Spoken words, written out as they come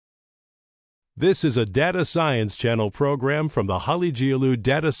This is a Data Science Channel program from the Halegiolu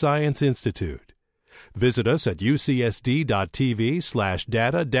Data Science Institute. Visit us at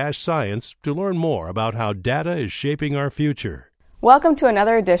ucsd.tv/data-science to learn more about how data is shaping our future. Welcome to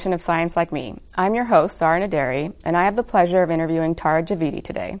another edition of Science Like Me. I'm your host, Sara Naderi, and I have the pleasure of interviewing Tara Javidi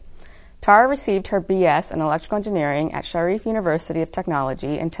today. Tara received her BS in Electrical Engineering at Sharif University of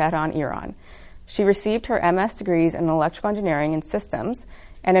Technology in Tehran, Iran. She received her MS degrees in Electrical Engineering and Systems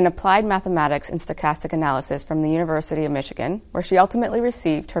and in Applied Mathematics and Stochastic Analysis from the University of Michigan, where she ultimately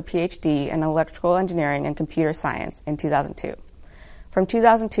received her PhD in Electrical Engineering and Computer Science in 2002. From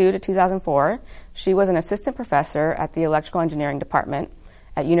 2002 to 2004, she was an assistant professor at the Electrical Engineering Department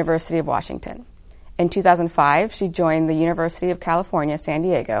at University of Washington. In 2005, she joined the University of California, San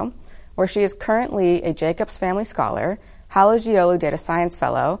Diego, where she is currently a Jacobs Family Scholar, Halegiolu Data Science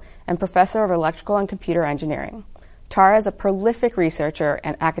Fellow, and Professor of Electrical and Computer Engineering. Tara is a prolific researcher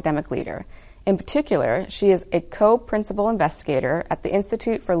and academic leader. In particular, she is a co-principal investigator at the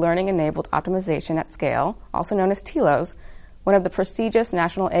Institute for Learning-Enabled Optimization at Scale, also known as TILOS, one of the prestigious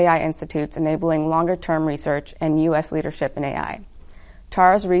national AI institutes enabling longer-term research and U.S. leadership in AI.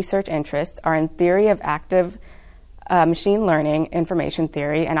 Tara's research interests are in theory of active machine learning, information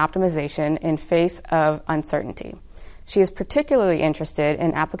theory, and optimization in face of uncertainty. She is particularly interested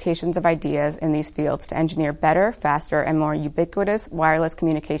in applications of ideas in these fields to engineer better, faster, and more ubiquitous wireless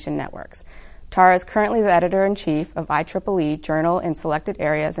communication networks. Tara is currently the editor-in-chief of IEEE Journal in Selected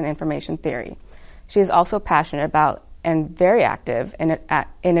Areas in Information Theory. She is also passionate about and very active in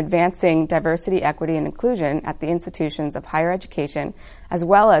advancing diversity, equity, and inclusion at the institutions of higher education, as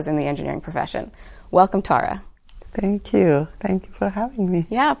well as in the engineering profession. Welcome, Tara. Thank you. Thank you for having me.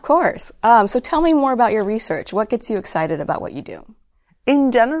 Yeah, of course. So tell me more about your research. What gets you excited about what you do?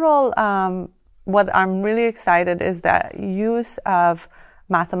 In general, what I'm really excited is the use of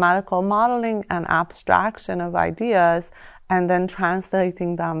mathematical modeling and abstraction of ideas and then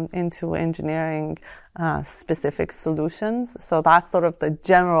translating them into engineering specific solutions. So that's sort of the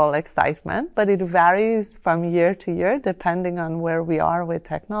general excitement, but it varies from year to year depending on where we are with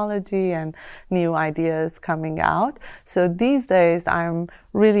technology and new ideas coming out. So these days I'm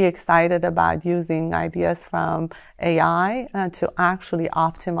really excited about using ideas from AI to actually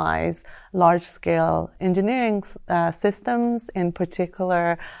optimize large-scale engineering systems, in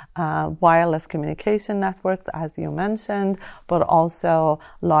particular wireless communication networks, as you mentioned, but also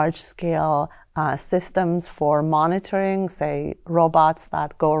large-scale systems for monitoring, say robots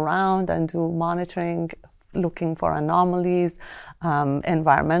that go around and do monitoring, looking for anomalies,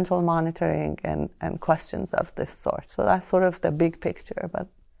 environmental monitoring, and questions of this sort. So that's sort of the big picture. But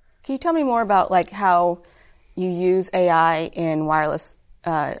can you tell me more about how you use AI in wireless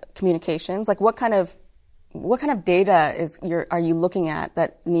communications? What kind of data are you looking at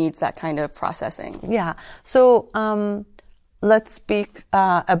that needs that kind of processing? Yeah. So let's speak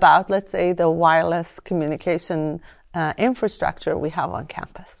about, let's say, the wireless communication infrastructure we have on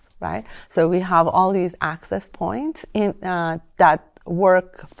campus, right? So we have all these access points that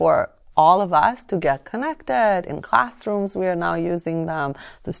work for all of us to get connected. In classrooms, we are now using them.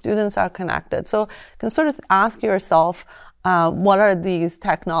 The students are connected. So you can sort of ask yourself, what are these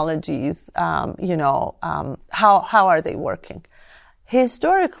technologies? How are they working?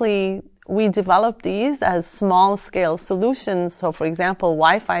 Historically, we developed these as small-scale solutions. So, for example,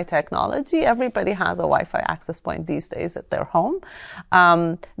 Wi-Fi technology, everybody has a Wi-Fi access point these days at their home.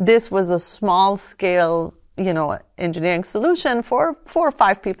 This was a small-scale engineering solution for 4 or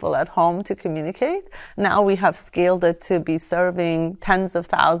 5 people at home to communicate. Now we have scaled it to be serving tens of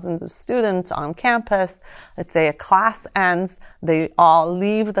thousands of students on campus. Let's say a class ends, they all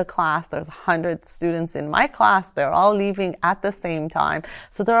leave the class. There's 100 students in my class. They're all leaving at the same time.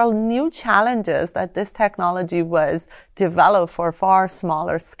 So there are new challenges that this technology was developed for far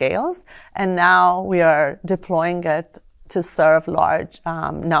smaller scales. And now we are deploying it to serve large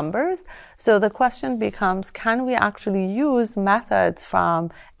numbers. So the question becomes, can we actually use methods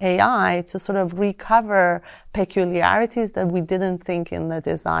from AI to sort of recover peculiarities that we didn't think in the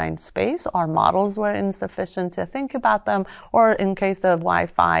design space? Our models were insufficient to think about them, or in case of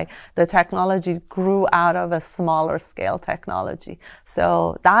Wi-Fi, the technology grew out of a smaller scale technology.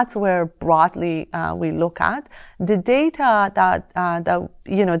 So that's where broadly we look at. The data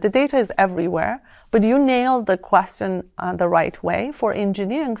the data is everywhere, But you nailed the question the right way. For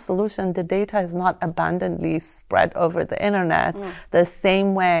engineering solution, the data is not abundantly spread over the internet the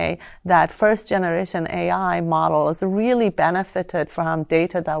same way that first generation AI models really benefited from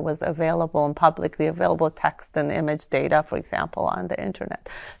data that was available and publicly available text and image data, for example, on the internet.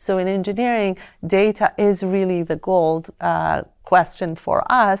 So in engineering, data is really the gold question for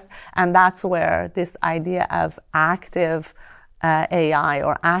us, and that's where this idea of active AI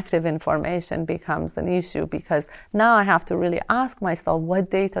or active information becomes an issue, because now I have to really ask myself,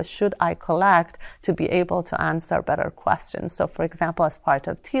 what data should I collect to be able to answer better questions? So for example, as part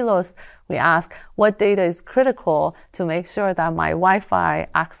of TLOS, we ask what data is critical to make sure that my Wi-Fi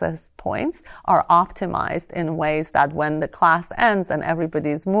access points are optimized in ways that when the class ends and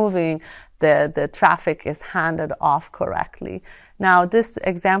everybody's moving, the traffic is handed off correctly. Now, this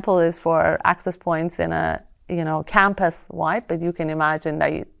example is for access points in a campus-wide, but you can imagine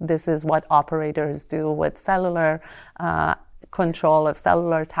that this is what operators do with cellular control of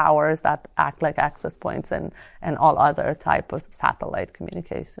cellular towers that act like access points and all other type of satellite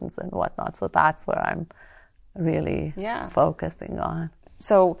communications and whatnot. So that's where I'm really focusing on.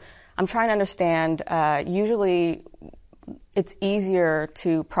 So I'm trying to understand, usually it's easier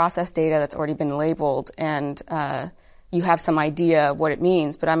to process data that's already been labeled and you have some idea of what it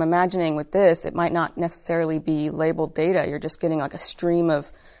means, but I'm imagining with this, it might not necessarily be labeled data. You're just getting like a stream of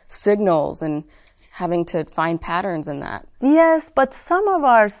signals and having to find patterns in that. Yes, but some of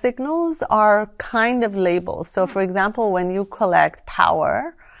our signals are kind of labeled. So for example, when you collect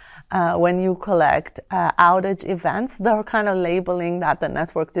power, when you collect outage events, they're kind of labeling that the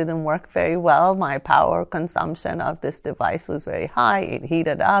network didn't work very well. My power consumption of this device was very high. It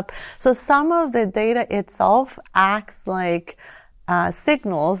heated up. So some of the data itself acts like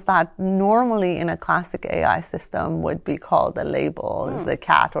signals that normally in a classic AI system would be called a label, as a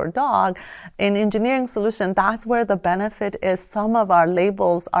cat or dog. In engineering solution, that's where the benefit is. Some of our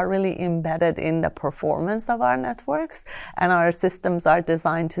labels are really embedded in the performance of our networks, and our systems are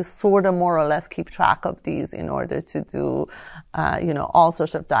designed to sort of more or less keep track of these in order to do, all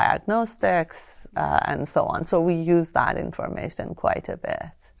sorts of diagnostics and so on. So we use that information quite a bit.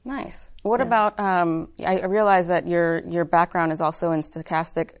 Nice. What about, I realize that your background is also in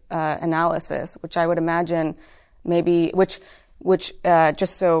stochastic analysis, which I would imagine maybe, which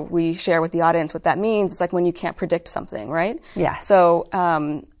just so we share with the audience what that means, it's like when you can't predict something, right? Yeah. So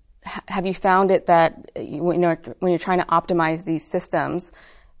have you found it that when you're trying to optimize these systems,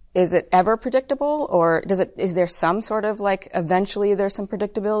 is it ever predictable, or is there some sort of like eventually there's some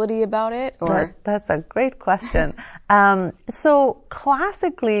predictability about it? Or that's a great question. So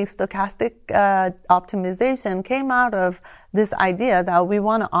classically, stochastic optimization came out of this idea that we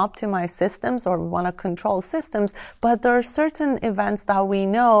want to optimize systems or we want to control systems, but there are certain events that we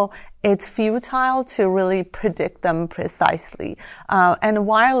know it's futile to really predict them precisely. And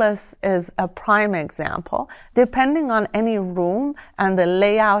wireless is a prime example. Depending on any room and the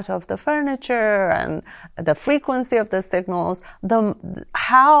layout of the furniture and the frequency of the signals,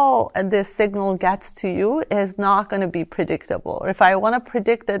 how this signal gets to you is not going to be predictable. If I want to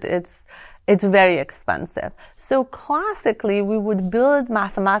predict it, it's very expensive. So classically, we would build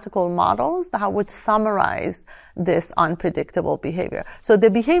mathematical models that would summarize this unpredictable behavior. So the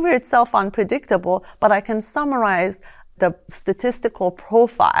behavior itself unpredictable, but I can summarize the statistical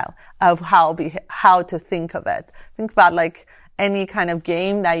profile of how to think of it. Think about like any kind of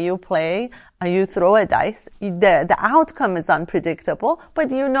game that you play, you throw a dice, the outcome is unpredictable,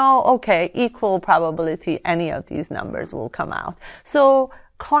 but equal probability any of these numbers will come out. So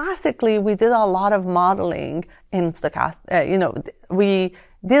classically, we did a lot of modeling in stochastic, we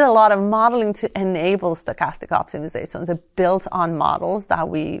did a lot of modeling to enable stochastic optimizations. It built on models that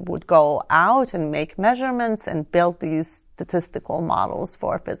we would go out and make measurements and build these statistical models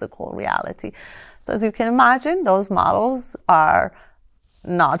for physical reality. So as you can imagine, those models are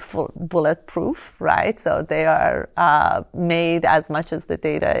not full bulletproof, right? So they are made as much as the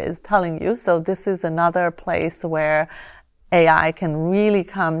data is telling you. So this is another place where AI can really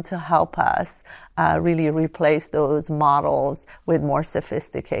come to help us really replace those models with more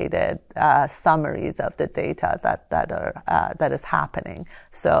sophisticated summaries of the data that is happening.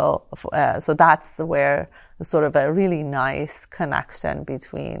 So that's where sort of a really nice connection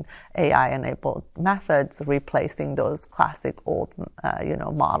between AI-enabled methods replacing those classic old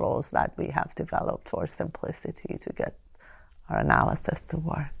models that we have developed for simplicity to get our analysis to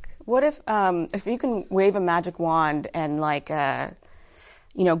work. What if you can wave a magic wand and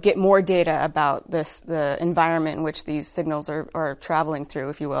get more data about the environment in which these signals are traveling through,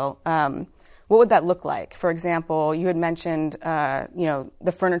 if you will? what would that look like? For example, you had mentioned,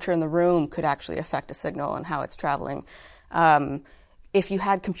 the furniture in the room could actually affect a signal and how it's traveling. If you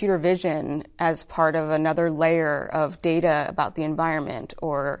had computer vision as part of another layer of data about the environment,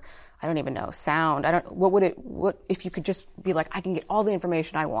 or I don't even know, sound, what if you could just be like, I can get all the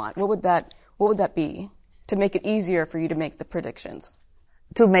information I want, what would that be to make it easier for you to make the predictions?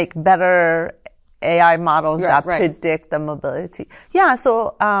 To make better AI models that predict the mobility. Yeah,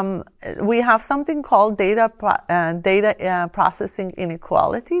 so we have something called data processing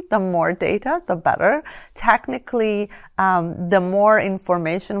inequality. The more data, the better. Technically, the more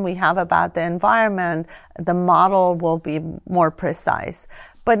information we have about the environment, the model will be more precise.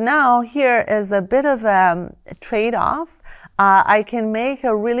 But now here is a bit of a trade-off. I can make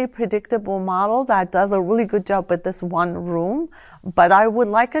a really predictable model that does a really good job with this one room, but I would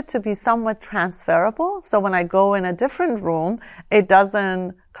like it to be somewhat transferable. So when I go in a different room, it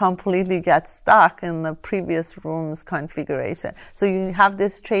doesn't completely get stuck in the previous room's configuration. So you have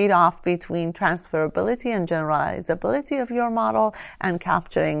this trade-off between transferability and generalizability of your model and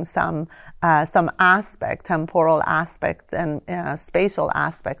capturing some aspect, temporal aspects and spatial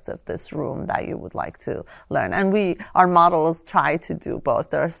aspects of this room that you would like to learn. And our models try to do both.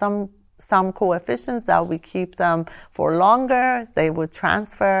 There are some coefficients that we keep them for longer. They would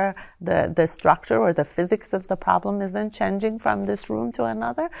transfer the structure or the physics of the problem isn't changing from this room to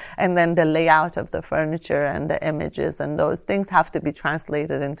another. And then the layout of the furniture and the images and those things have to be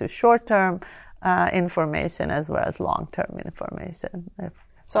translated into short-term information as well as long-term information.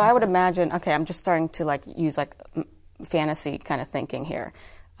 So I would imagine, okay, I'm just starting to use fantasy kind of thinking here.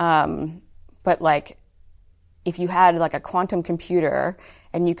 But if you had a quantum computer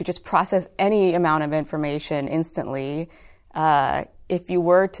and you could just process any amount of information instantly, if you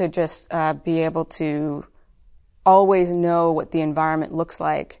were to just be able to always know what the environment looks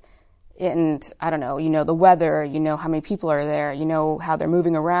like, and I don't know, the weather, how many people are there, how they're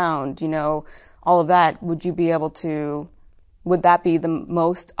moving around, all of that, would that be the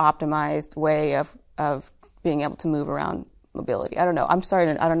most optimized way of being able to move around mobility? I don't know. I'm sorry.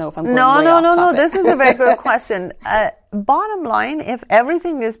 I don't know if I'm going way off topic. No. This is a very good question. Bottom line, if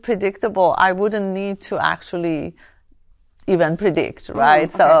everything is predictable, I wouldn't need to actually even predict,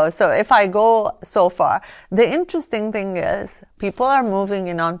 right? Okay. So if I go so far, the interesting thing is people are moving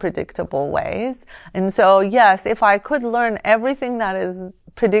in unpredictable ways. And so, yes, if I could learn everything that is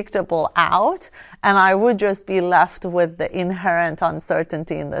predictable out, and I would just be left with the inherent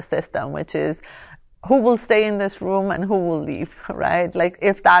uncertainty in the system, which is who will stay in this room and who will leave, right?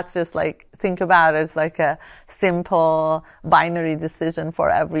 If that's just think about it as a simple binary decision for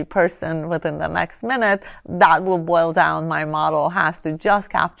every person within the next minute, that will boil down. My model has to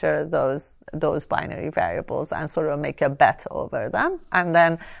just capture those binary variables and sort of make a bet over them. And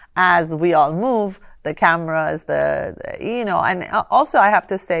then as we all move, the cameras, and also I have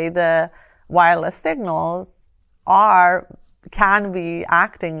to say the wireless signals can be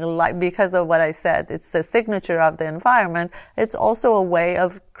acting because of what I said. It's a signature of the environment. It's also a way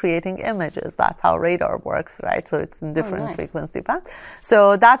of creating images. That's how radar works, right? So it's in different frequency bands.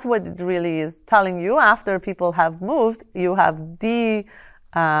 So that's what it really is telling you. After people have moved, you have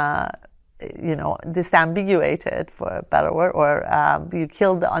disambiguated, for a better word, or you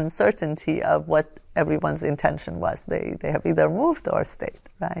kill the uncertainty of what everyone's intention was. They have either moved or stayed,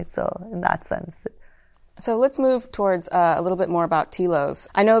 right? So in that sense. So let's move towards a little bit more about TLOs.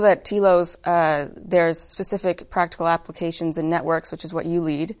 I know that TLOs, there's specific practical applications in networks, which is what you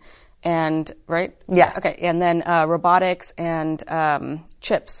lead, and right? Yes. Okay, and then robotics and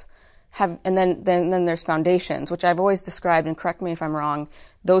chips. And then there's foundations, which I've always described, and correct me if I'm wrong,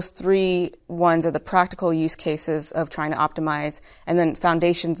 those three ones are the practical use cases of trying to optimize, and then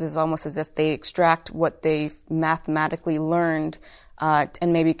foundations is almost as if they extract what they've mathematically learned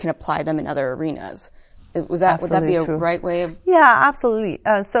and maybe can apply them in other arenas. Would that be a right way of? Yeah, absolutely.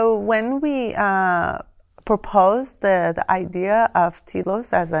 So when we proposed the idea of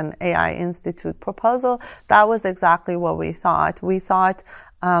TLOS as an AI Institute proposal, that was exactly what we thought. We thought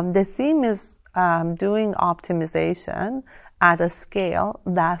the theme is doing optimization at a scale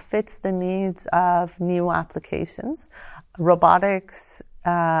that fits the needs of new applications. Robotics,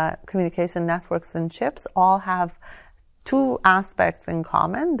 communication networks, and chips all have two aspects in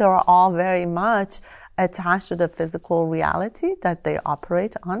common. They're all very much attached to the physical reality that they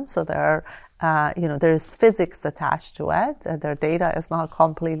operate on. So there's physics attached to it. Their data is not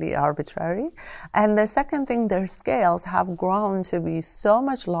completely arbitrary. And the second thing, their scales have grown to be so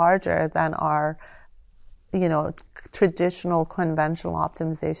much larger than our, traditional conventional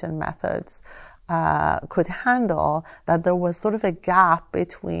optimization methods could handle, that there was sort of a gap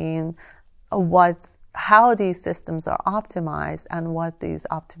between how these systems are optimized and what these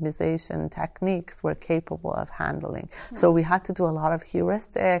optimization techniques were capable of handling. So we had to do a lot of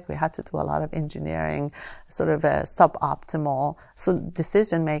heuristic, we had to do a lot of engineering, sort of a suboptimal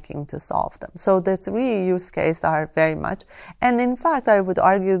decision making to solve them. So the three use cases are very much, and in fact, I would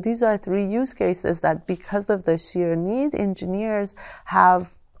argue these are three use cases that because of the sheer need, engineers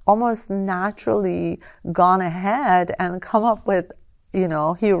have almost naturally gone ahead and come up with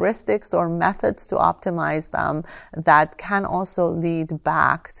heuristics or methods to optimize them that can also lead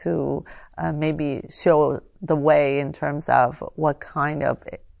back to maybe show the way in terms of what kind of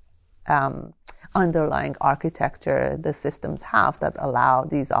underlying architecture the systems have that allow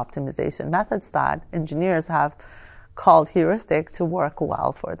these optimization methods that engineers have called heuristic to work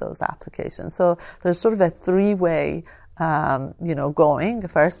well for those applications. So there's sort of a three-way going.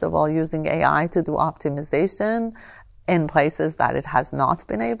 First of all, using AI to do optimization in places that it has not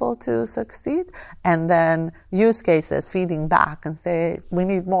been able to succeed, and then use cases feeding back and say, we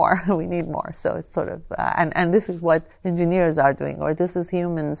need more, we need more. So it's sort of, and this is what engineers are doing, or this is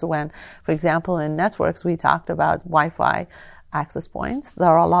humans when, for example, in networks, we talked about Wi-Fi access points. There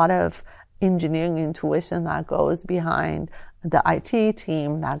are a lot of engineering intuition that goes behind the IT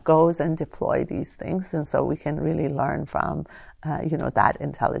team that goes and deploy these things. And so we can really learn from, that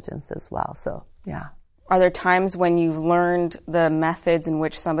intelligence as well. So, yeah. Are there times when you've learned the methods in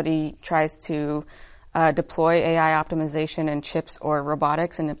which somebody tries to deploy AI optimization in chips or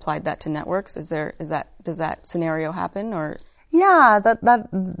robotics and applied that to networks? Does that scenario happen, or? Yeah,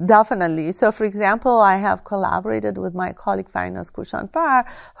 that definitely. So, for example, I have collaborated with my colleague Farinos Kushanfar,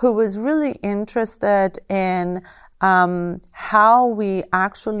 who was really interested in how we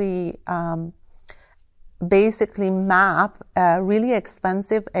actually basically map really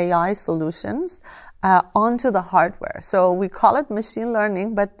expensive AI solutions onto the hardware. So we call it machine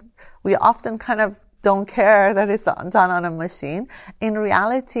learning, but we often kind of don't care that it's done on a machine. In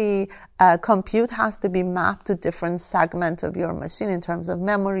reality, compute has to be mapped to different segments of your machine in terms of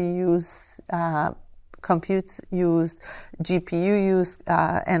memory use, compute use, GPU use,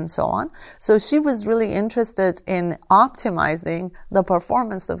 and so on. So she was really interested in optimizing the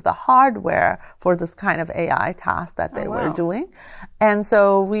performance of the hardware for this kind of AI task that they were doing. And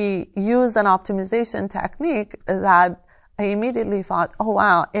so we used an optimization technique that I immediately thought, oh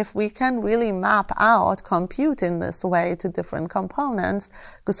wow, if we can really map out compute in this way to different components,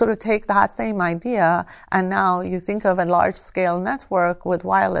 could sort of take that same idea, and now you think of a large-scale network with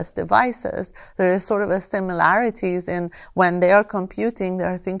wireless devices, there is sort of a similarities in when they are computing,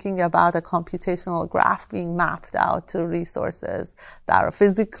 they're thinking about a computational graph being mapped out to resources that are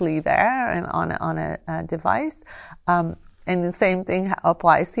physically there and on a device. And the same thing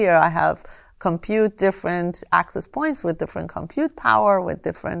applies here. I have compute different access points with different compute power, with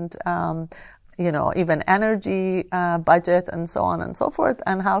different, even energy budget and so on and so forth.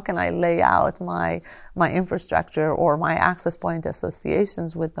 And how can I lay out my infrastructure or my access point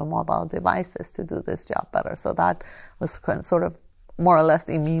associations with the mobile devices to do this job better? So that was sort of more or less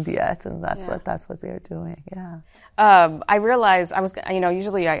immediate, and that's what we are doing. Yeah. I realized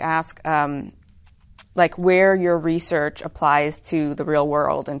usually I ask, where your research applies to the real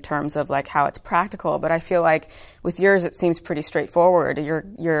world in terms of how it's practical, but I feel like with yours it seems pretty straightforward.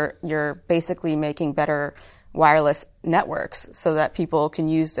 You're basically making better wireless networks so that people can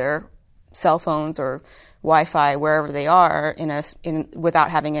use their cell phones or Wi-Fi wherever they are without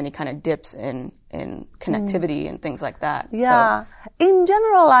having any kind of dips in connectivity and things like that. Yeah. So. In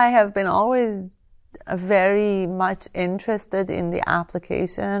general, I have been always very much interested in the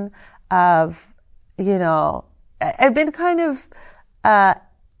application of I've been kind of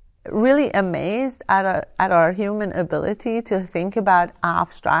really amazed at our human ability to think about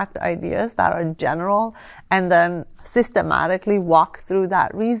abstract ideas that are general and then systematically walk through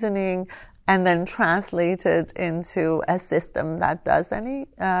that reasoning and then translate it into a system that does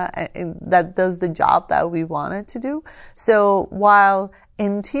the job that we want it to do. So while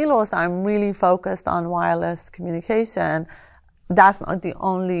in Telos I'm really focused on wireless communication, that's not the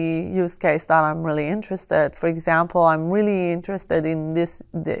only use case that I'm really interested. For example, I'm really interested in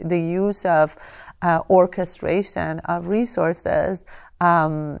the use of orchestration of resources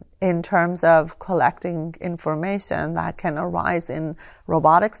in terms of collecting information that can arise in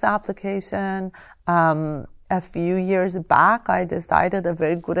robotics application. A few years back, I decided a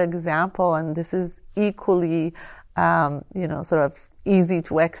very good example, and this is equally, sort of easy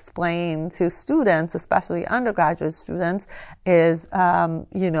to explain to students, especially undergraduate students, is,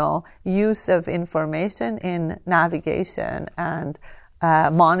 use of information in navigation and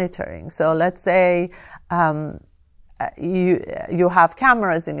monitoring. So let's say you have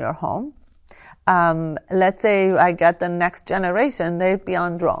cameras in your home, let's say I get the next generation, they'd be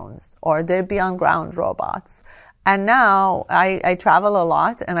on drones or they'd be on ground robots. And now I travel a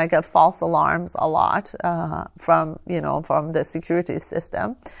lot and I get false alarms a lot from the security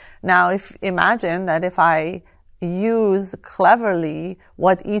system. Now, imagine that if I use cleverly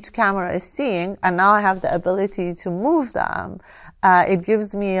what each camera is seeing, and now I have the ability to move them, it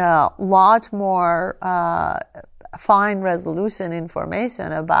gives me a lot more fine resolution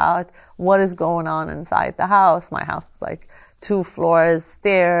information about what is going on inside the house. My house is like 2 floors,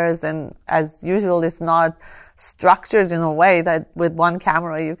 stairs, and as usual, it's not structured in a way that with one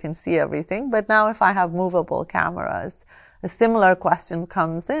camera you can see everything. But now if I have movable cameras, a similar question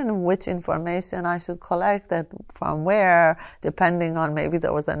comes in, which information I should collect that from where, depending on maybe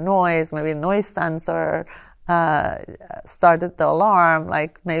there was a noise, maybe a noise sensor started the alarm,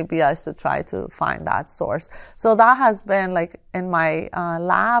 like maybe I should try to find that source. So that has been like in my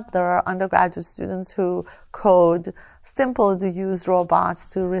lab, there are undergraduate students who code simple to use robots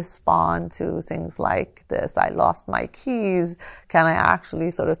to respond to things like this. I lost my keys. Can I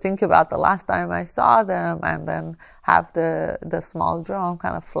actually sort of think about the last time I saw them and then have the small drone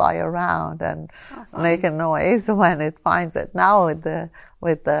kind of fly around and make a noise when it finds it? Now with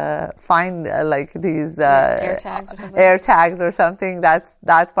the find like these air tags or something,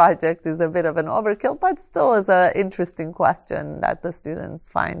 that project is a bit of an overkill, but still is an interesting question that the students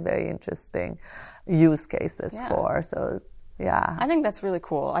find very interesting use cases for. So yeah, I think that's really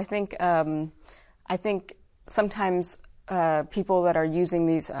cool. I think sometimes people that are using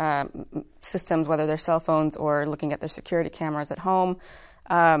these systems, whether they're cell phones or looking at their security cameras at home,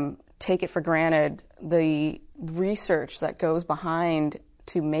 take it for granted the research that goes behind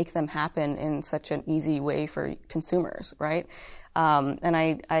to make them happen in such an easy way for consumers, right? And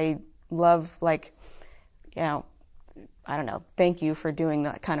I love, like, I don't know, thank you for doing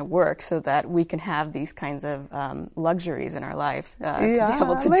that kind of work so that we can have these kinds of luxuries in our life to be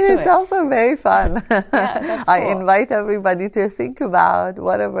able to do it. It's also very fun. That's I cool. invite everybody to think about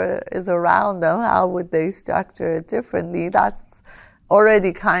whatever is around them, how would they structure it differently. That's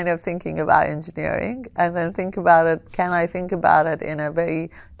already kind of thinking about engineering, and then think about it, can I think about it in a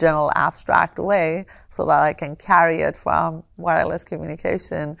very general abstract way so that I can carry it from wireless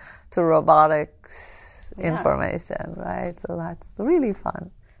communication to robotics information, right? So that's really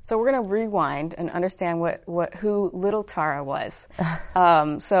fun. So we're going to rewind and understand who little Tara was.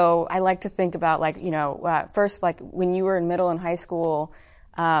 So I like to think about, like, first, like when you were in middle and high school,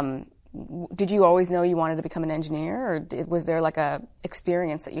 did you always know you wanted to become an engineer, or was there like a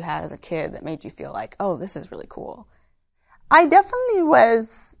experience that you had as a kid that made you feel like, oh, this is really cool? I definitely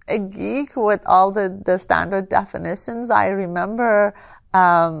was a geek with all the standard definitions. I remember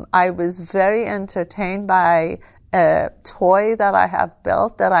I was very entertained by a toy that I have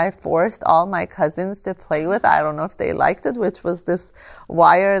built that I forced all my cousins to play with. I don't know if they liked it, which was this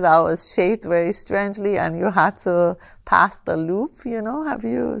wire that was shaped very strangely and you had to pass the loop, Have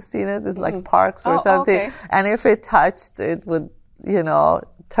you seen it? It's like Parks or something. Okay. And if it touched, it would,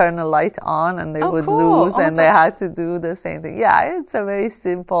 turn a light on and they would lose, and they had to do the same thing. Yeah, it's a very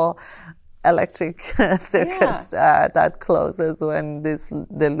simple electric circuit that closes when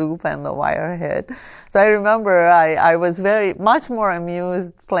the loop and the wire hit. So I remember I was much more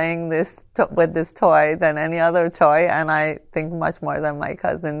amused playing with this toy than any other toy, and I think much more than my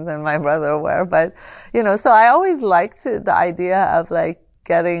cousins and my brother were. But so I always liked the idea of like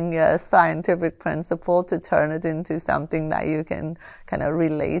getting a scientific principle to turn it into something that you can kind of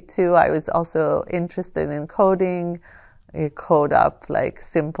relate to. I was also interested in coding. You code up like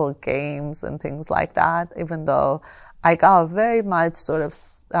simple games and things like that, even though I got very much sort of,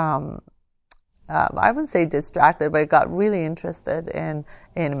 I wouldn't say distracted, but I got really interested in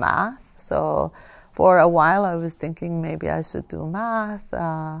math. So for a while I was thinking maybe I should do math.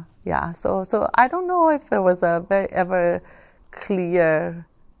 So I don't know if there was a very ever clear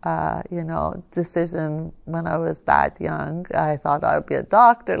decision when I was that young. I thought I'd be a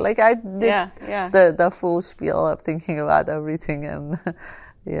doctor. Like I did the full spiel of thinking about everything and,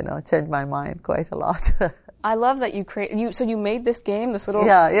 changed my mind quite a lot. I love that you made this game, this little...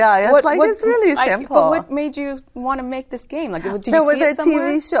 It's really simple. But what made you want to make this game? Like, did there you see it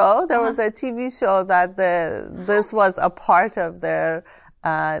somewhere? There was a TV show that this was a part of their...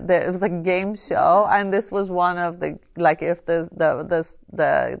 it was a game show, and this was one of the, like, if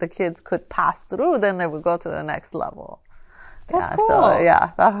the kids could pass through, then they would go to the next level. That's cool. So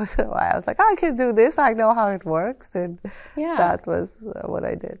that was why I was like, I can do this. I know how it works, and that was what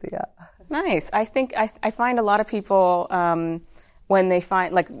I did. Yeah. Nice. I think I find a lot of people when they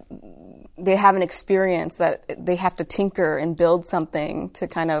find, like, they have an experience that they have to tinker and build something to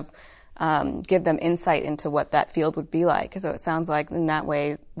kind of give them insight into what that field would be like. So it sounds like in that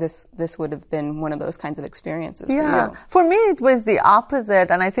way, this would have been one of those kinds of experiences for you. For me, it was the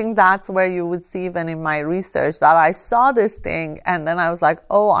opposite. And I think that's where you would see even in my research that I saw this thing and then I was like,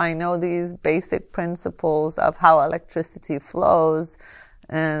 oh, I know these basic principles of how electricity flows.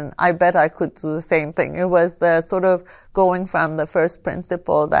 And I bet I could do the same thing. It was the sort of going from the first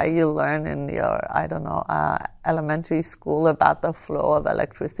principle that you learn in your, elementary school about the flow of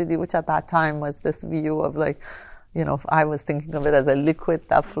electricity, which at that time was this view of like, I was thinking of it as a liquid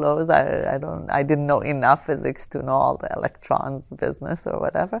that flows. I didn't know enough physics to know all the electrons business or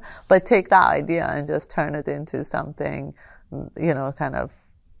whatever. But take that idea and just turn it into something, kind of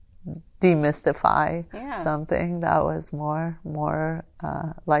demystify something that was more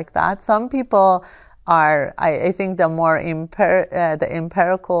like that. Some people are, I think, the more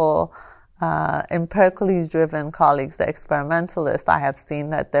empirically driven colleagues, the experimentalists, I have seen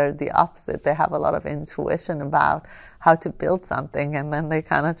that they're the opposite. They have a lot of intuition about how to build something, and then they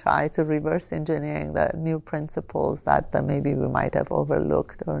kind of try to reverse engineering the new principles that maybe we might have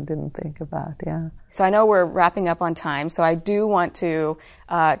overlooked or didn't think about. So I know we're wrapping up on time, so I do want to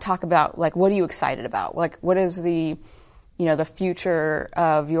talk about, like, what are you excited about? Like, what is the future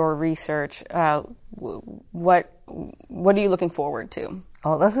of your research? What are you looking forward to?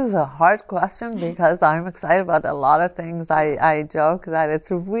 Oh, this is a hard question because I'm excited about a lot of things. I joke that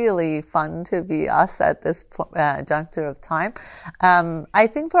it's really fun to be us at this juncture of time. I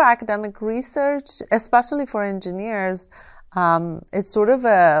think for academic research, especially for engineers, it's sort of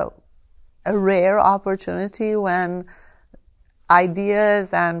a rare opportunity when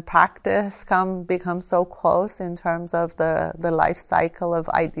ideas and practice become so close in terms of the life cycle of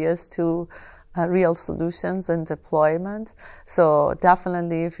ideas to real solutions and deployment. So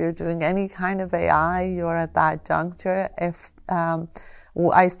definitely if you're doing any kind of AI, you're at that juncture. If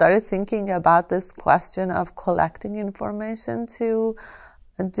I started thinking about this question of collecting information to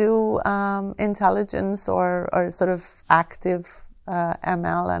do intelligence or sort of active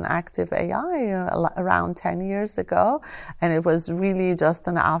ML and active AI around 10 years ago. And it was really just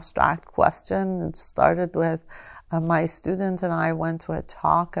an abstract question. It started with my student and I went to a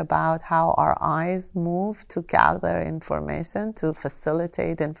talk about how our eyes move to gather information, to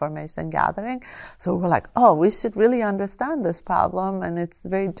facilitate information gathering. So we're like, oh, we should really understand this problem. And it's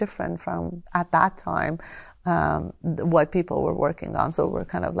very different from, at that time, what people were working on. So we're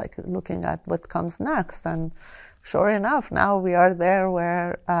kind of like looking at what comes next. And sure enough, now we are there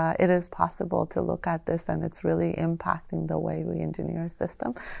where it is possible to look at this and it's really impacting the way we engineer a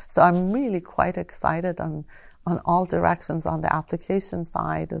system. So I'm really quite excited on all directions on the application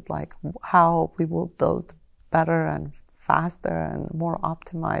side, is like how we will build better and faster and more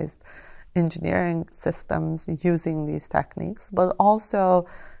optimized engineering systems using these techniques, but also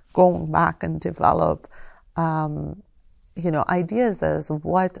going back and develop, ideas as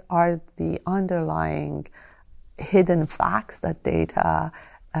what are the underlying hidden facts that data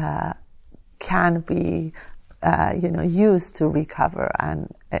can be used to recover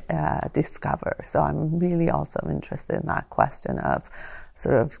and discover. So I'm really also interested in that question of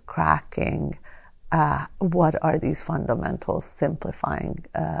sort of cracking what are these fundamental simplifying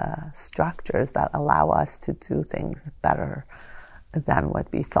structures that allow us to do things better than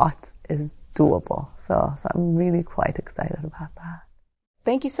what we thought is doable. So I'm really quite excited about that.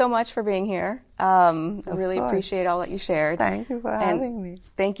 Thank you so much for being here. I really appreciate all that you shared. Thank you for having me.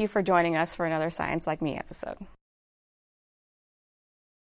 Thank you for joining us for another Science Like Me episode.